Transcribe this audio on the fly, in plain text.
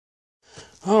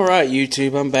Alright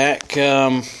YouTube, I'm back.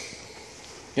 Got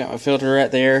my filter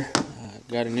right there.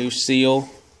 Got a new seal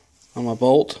on my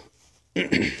bolt.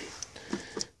 That's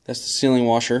the sealing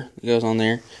washer that goes on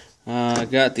there.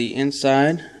 Got the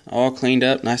inside all cleaned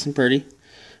up, nice and pretty.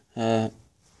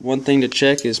 One thing to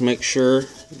check is make sure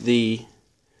the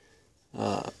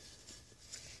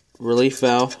relief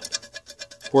valve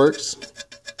works.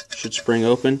 Should spring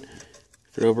open.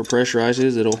 If it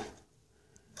overpressurizes,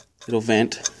 it'll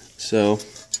vent. So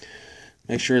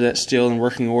make sure that's still in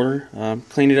working order.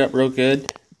 Clean it up real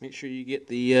good. Make sure you get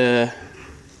the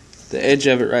edge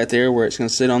of it right there where it's going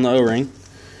to sit on the O-ring.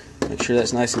 Make sure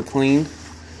that's nice and clean.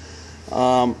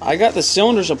 I got the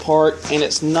cylinders apart, and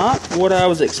it's not what I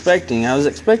was expecting. I was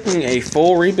expecting a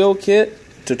full rebuild kit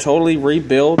to totally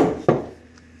rebuild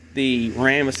the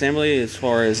ram assembly, as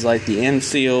far as like the end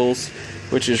seals,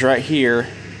 which is right here,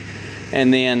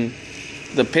 and then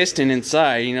the piston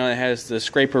inside. You know, it has the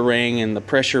scraper ring and the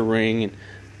pressure ring and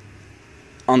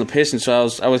on the piston. So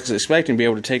I was expecting to be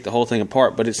able to take the whole thing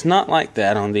apart, but it's not like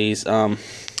that on these.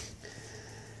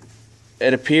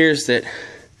 It appears that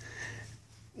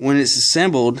when it's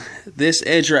assembled, this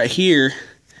edge right here,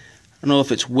 I don't know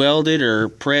if it's welded or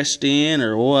pressed in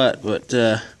or what, but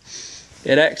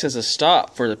it acts as a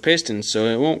stop for the piston, so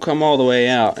it won't come all the way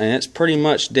out, and it's pretty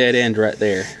much dead end right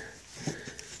there.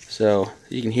 So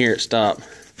you can hear it stop.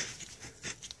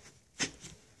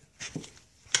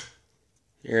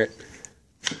 Hear it.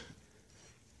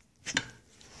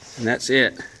 And that's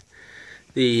it.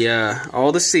 The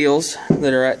all the seals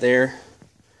that are right there,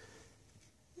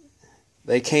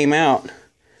 they came out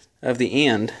of the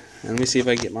end. And let me see if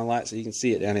I can get my light so you can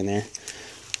see it down in there.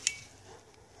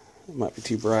 It might be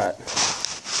too bright.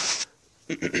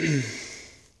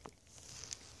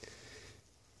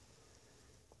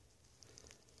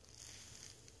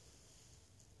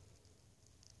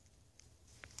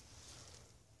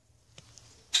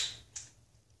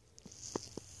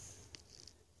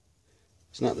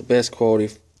 It's not the best quality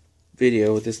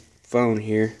video with this phone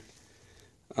here.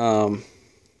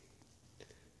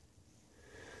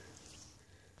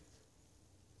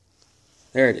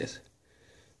 There it is.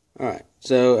 Alright,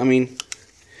 so I mean,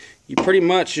 you pretty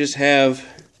much just have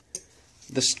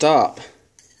the stop,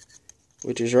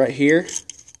 which is right here.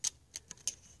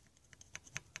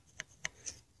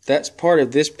 That's part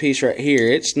of this piece right here.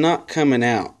 It's not coming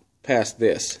out past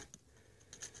this.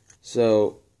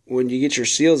 So when you get your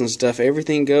seals and stuff,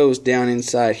 everything goes down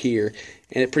inside here,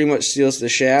 and it pretty much seals the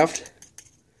shaft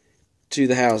to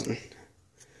the housing.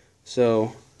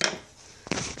 So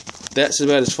that's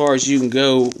about as far as you can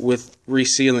go with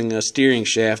resealing a steering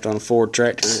shaft on a Ford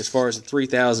tractor, as far as the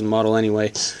 3000 model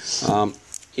anyway.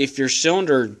 If your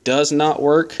cylinder does not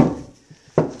work,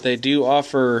 they do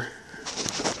offer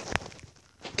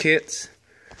kits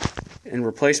and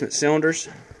replacement cylinders.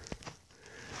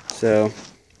 So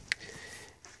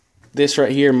this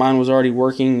right here, mine was already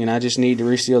working, and I just need to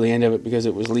reseal the end of it because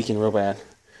it was leaking real bad.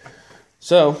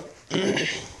 So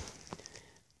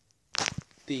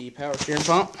the power steering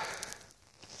pump.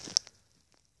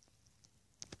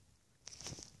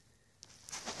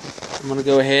 I'm going to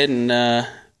go ahead and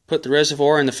put the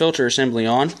reservoir and the filter assembly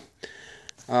on.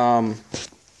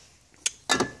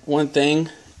 One thing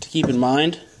to keep in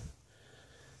mind,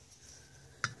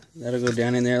 that'll go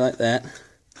down in there like that.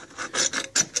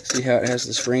 See how it has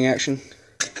the spring action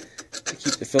to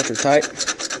keep the filter tight.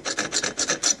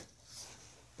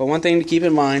 But one thing to keep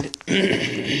in mind,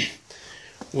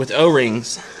 with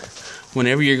O-rings,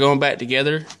 whenever you're going back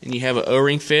together and you have an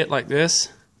O-ring fit like this,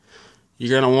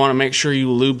 you're going to want to make sure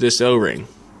you lube this O-ring.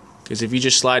 Because if you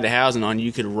just slide the housing on,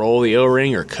 you could roll the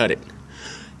O-ring or cut it.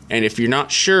 And if you're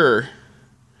not sure,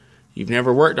 you've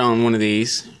never worked on one of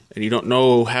these, and you don't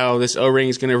know how this O-ring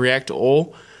is going to react to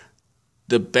oil,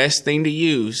 the best thing to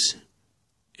use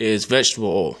is vegetable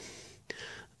oil.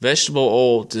 Vegetable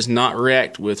oil does not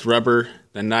react with rubber,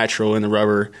 the nitro in the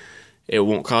rubber. It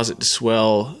won't cause it to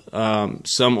swell.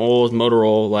 Some oils, motor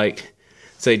oil, like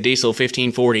say diesel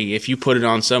 1540, if you put it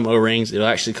on some O-rings, it'll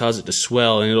actually cause it to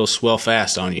swell, and it'll swell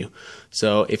fast on you.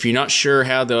 So if you're not sure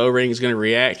how the O-ring is going to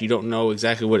react, you don't know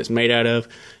exactly what it's made out of,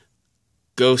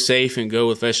 go safe and go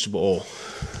with vegetable oil.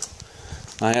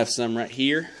 I have some right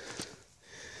here.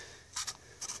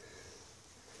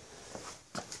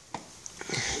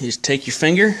 You just take your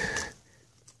finger,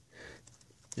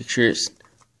 make sure it's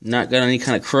not got any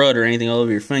kind of crud or anything all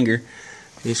over your finger.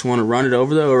 You just want to run it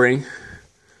over the O-ring,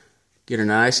 get her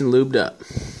nice and lubed up.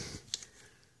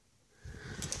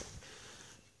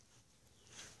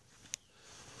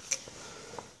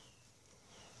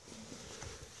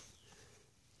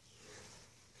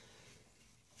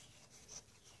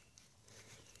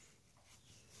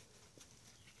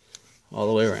 all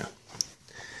the way around.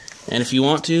 And if you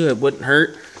want to, it wouldn't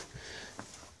hurt.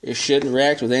 It shouldn't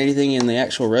react with anything in the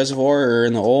actual reservoir or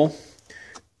in the oil.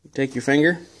 Take your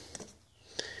finger,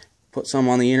 put some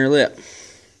on the inner lip.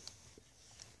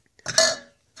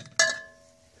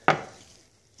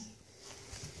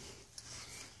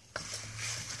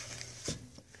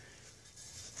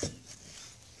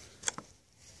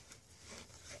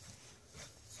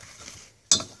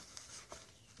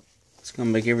 It's going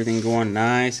to make everything go on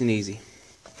nice and easy.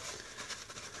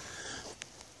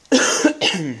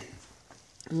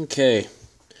 Okay,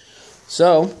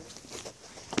 so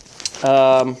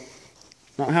I'm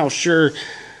not sure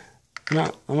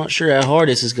how hard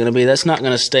this is going to be. That's not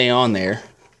going to stay on there,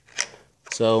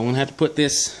 so I'm going to have to put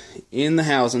this in the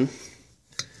housing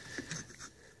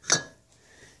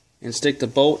and stick the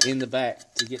bolt in the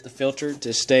back to get the filter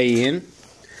to stay in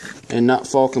and not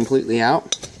fall completely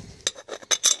out.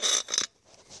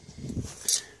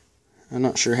 I'm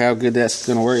not sure how good that's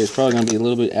going to work. It's probably going to be a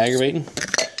little bit aggravating,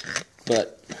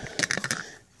 but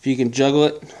if you can juggle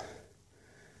it,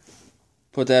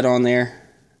 put that on there,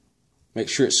 make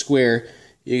sure it's square.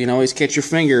 You can always catch your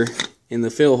finger in the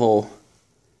fill hole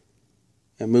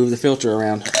and move the filter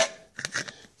around,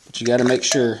 but you got to make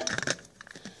sure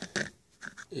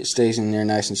it stays in there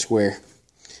nice and square.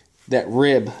 That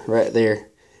rib right there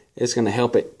is going to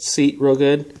help it seat real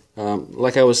good.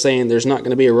 Like I was saying, there's not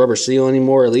going to be a rubber seal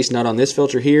anymore, at least not on this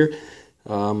filter here.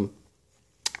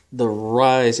 The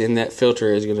rise in that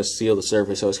filter is going to seal the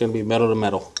surface, so it's going to be metal to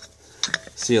metal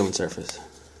sealing surface.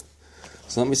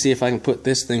 So let me see if I can put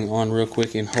this thing on real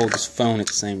quick and hold this phone at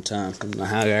the same time. I don't know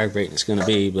how aggravating it's going to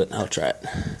be, but I'll try it.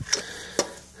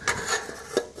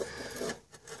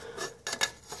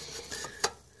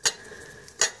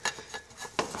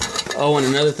 Oh, and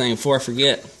another thing before I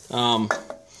forget,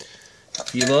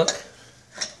 if you look,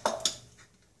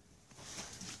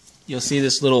 you'll see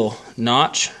this little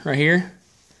notch right here.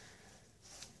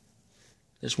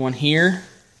 There's one here.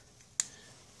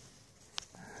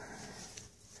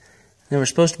 There was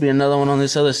supposed to be another one on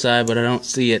this other side, but I don't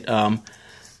see it.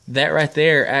 That right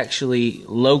there actually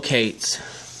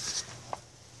locates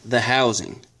the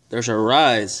housing. There's a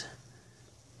rise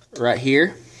right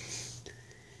here,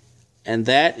 and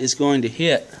that is going to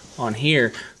hit on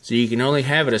here, so you can only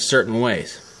have it a certain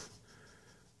ways.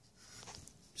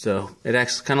 So it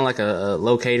acts kind of like a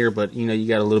locator, but you know, you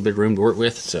got a little bit of room to work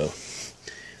with. So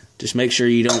just make sure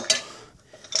you don't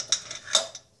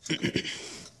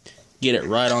get it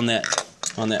right on that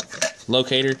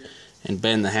locator and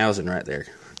bend the housing right there.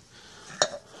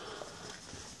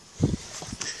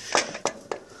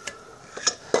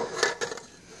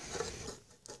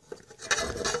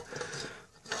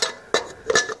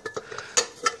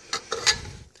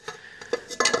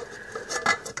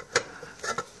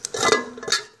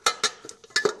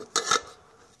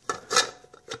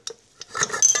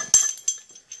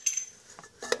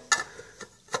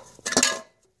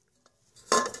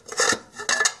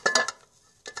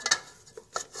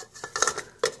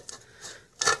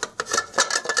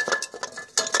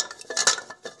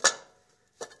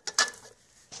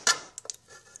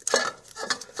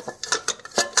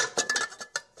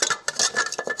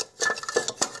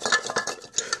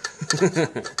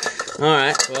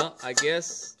 Alright, well, I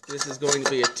guess this is going to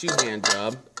be a two-hand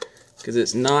job, because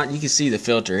it's not, you can see the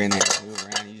filter in there. Move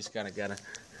around, you just gotta get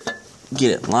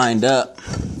it lined up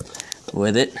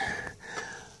with it.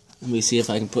 Let me see if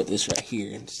I can put this right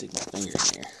here and stick my finger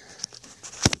in here.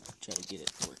 Try to get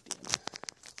it worked in.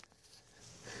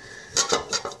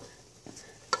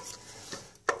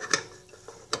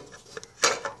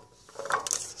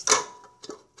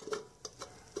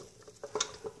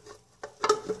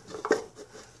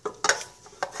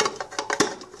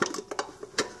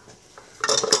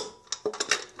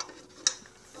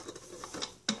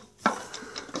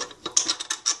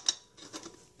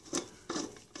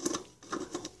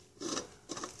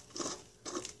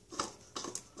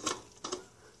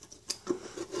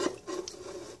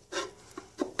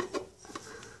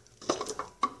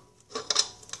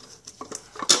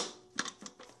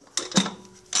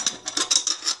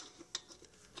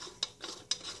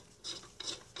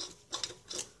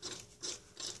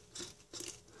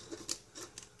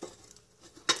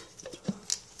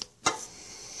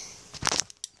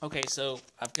 Okay, so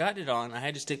I've got it on. I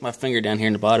had to stick my finger down here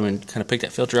in the bottom and kind of pick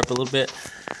that filter up a little bit.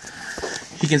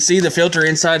 You can see the filter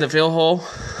inside the fill hole.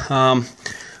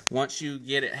 Once you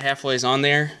get it halfway on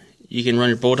there, you can run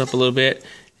your bolt up a little bit,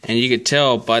 and you can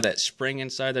tell by that spring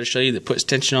inside that I'll show you that puts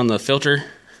tension on the filter.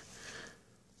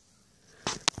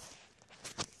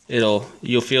 You'll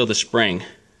feel the spring.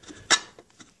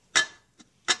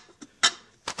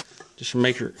 Just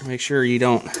make sure you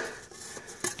don't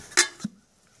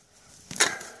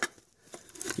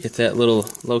Get that little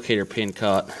locator pin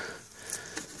caught.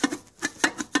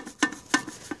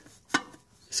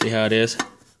 See how it is?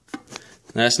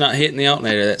 That's not hitting the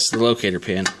alternator, that's the locator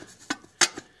pin.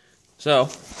 So,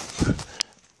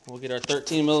 we'll get our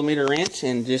 13mm wrench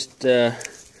and just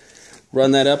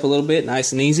run that up a little bit,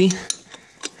 nice and easy.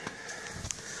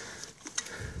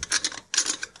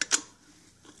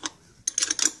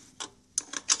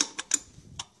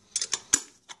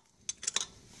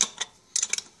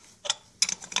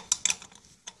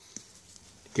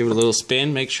 Give it a little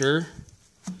spin, make sure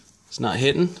it's not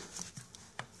hitting.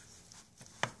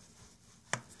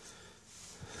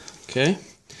 Okay,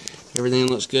 everything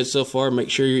looks good so far. Make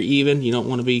sure you're even. You don't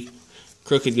want to be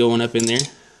crooked going up in there.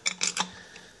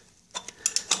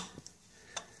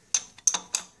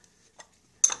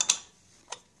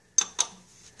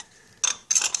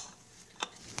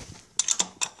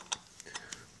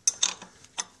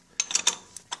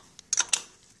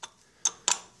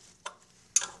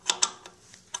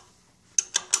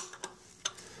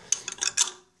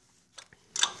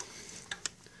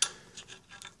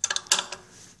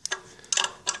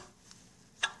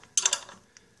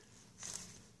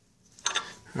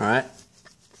 Alright,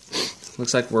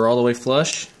 looks like we're all the way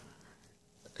flush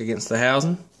against the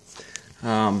housing.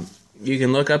 You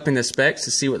can look up in the specs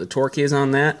to see what the torque is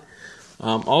on that.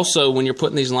 Also, when you're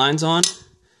putting these lines on,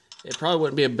 it probably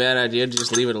wouldn't be a bad idea to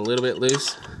just leave it a little bit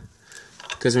loose,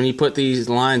 because when you put these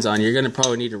lines on, you're going to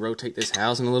probably need to rotate this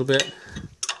housing a little bit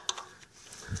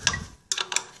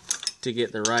to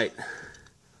get the right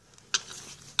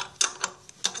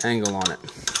angle on it.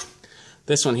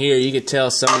 This one here, you could tell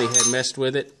somebody had messed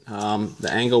with it. The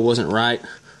angle wasn't right.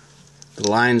 The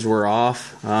lines were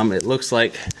off. It looks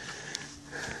like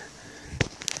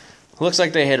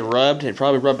they had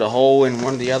probably rubbed a hole in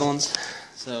one of the other ones.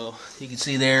 So you can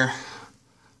see there,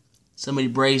 somebody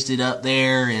brazed it up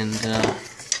there, and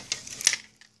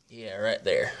yeah, right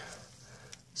there.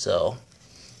 So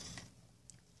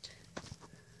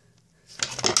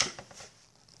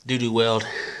doo-doo weld.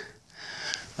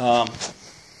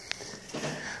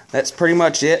 That's pretty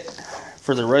much it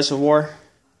for the reservoir.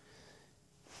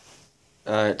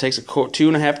 It takes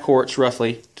 2.5 quarts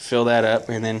roughly to fill that up,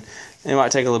 and then it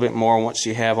might take a little bit more once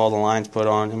you have all the lines put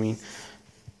on. I mean,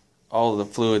 all of the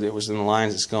fluid that was in the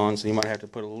lines is gone, so you might have to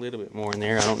put a little bit more in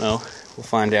there. I don't know. We'll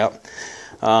find out.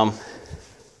 The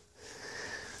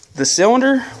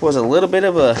cylinder was a little bit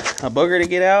of a booger to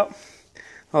get out,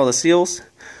 all the seals.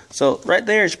 So right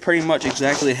there is pretty much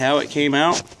exactly how it came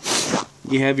out.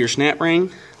 You have your snap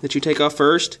ring that you take off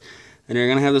first, and you're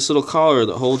going to have this little collar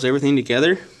that holds everything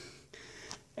together.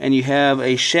 And you have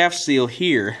a shaft seal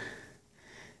here,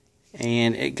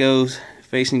 and it goes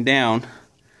facing down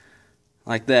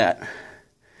like that.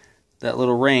 That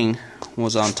little ring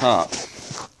was on top.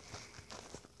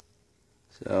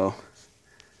 So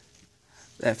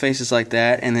that faces like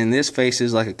that, and then this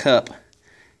faces like a cup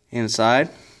inside.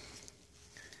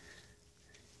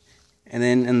 And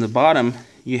then in the bottom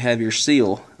you have your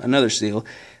seal, another seal.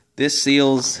 This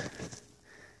seals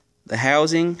the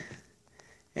housing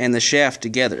and the shaft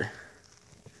together.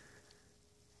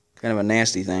 Kind of a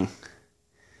nasty thing.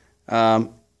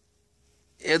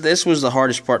 This was the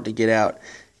hardest part to get out.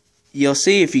 You'll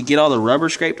see if you get all the rubber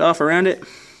scraped off around it,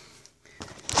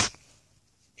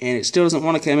 and it still doesn't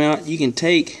want to come out, you can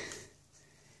take,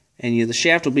 and the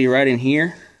shaft will be right in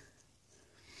here.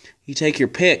 You take your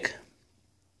pick,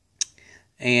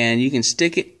 and you can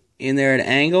stick it in there at an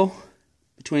angle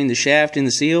between the shaft and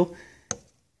the seal,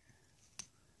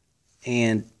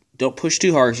 and don't push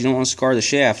too hard because you don't want to scar the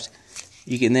shaft.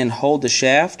 You can then hold the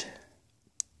shaft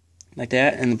like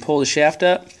that and then pull the shaft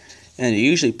up, and it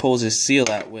usually pulls this seal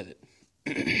out with it.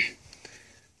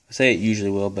 I say it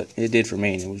usually will, but it did for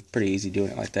me, and it was pretty easy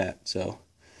doing it like that. So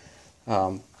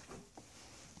like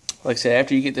I said,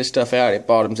 after you get this stuff out, it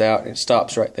bottoms out and it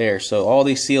stops right there. So all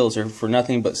these seals are for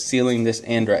nothing but sealing this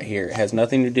end right here. It has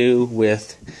nothing to do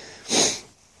with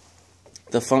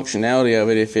the functionality of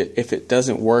it. If it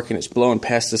doesn't work and it's blowing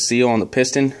past the seal on the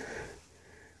piston,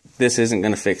 this isn't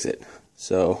going to fix it.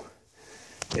 So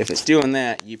if it's doing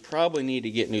that, you probably need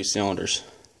to get new cylinders.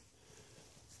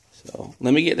 So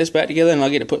let me get this back together, and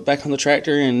I'll get it put back on the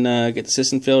tractor and get the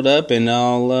system filled up, and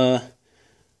I'll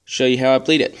show you how I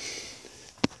bleed it.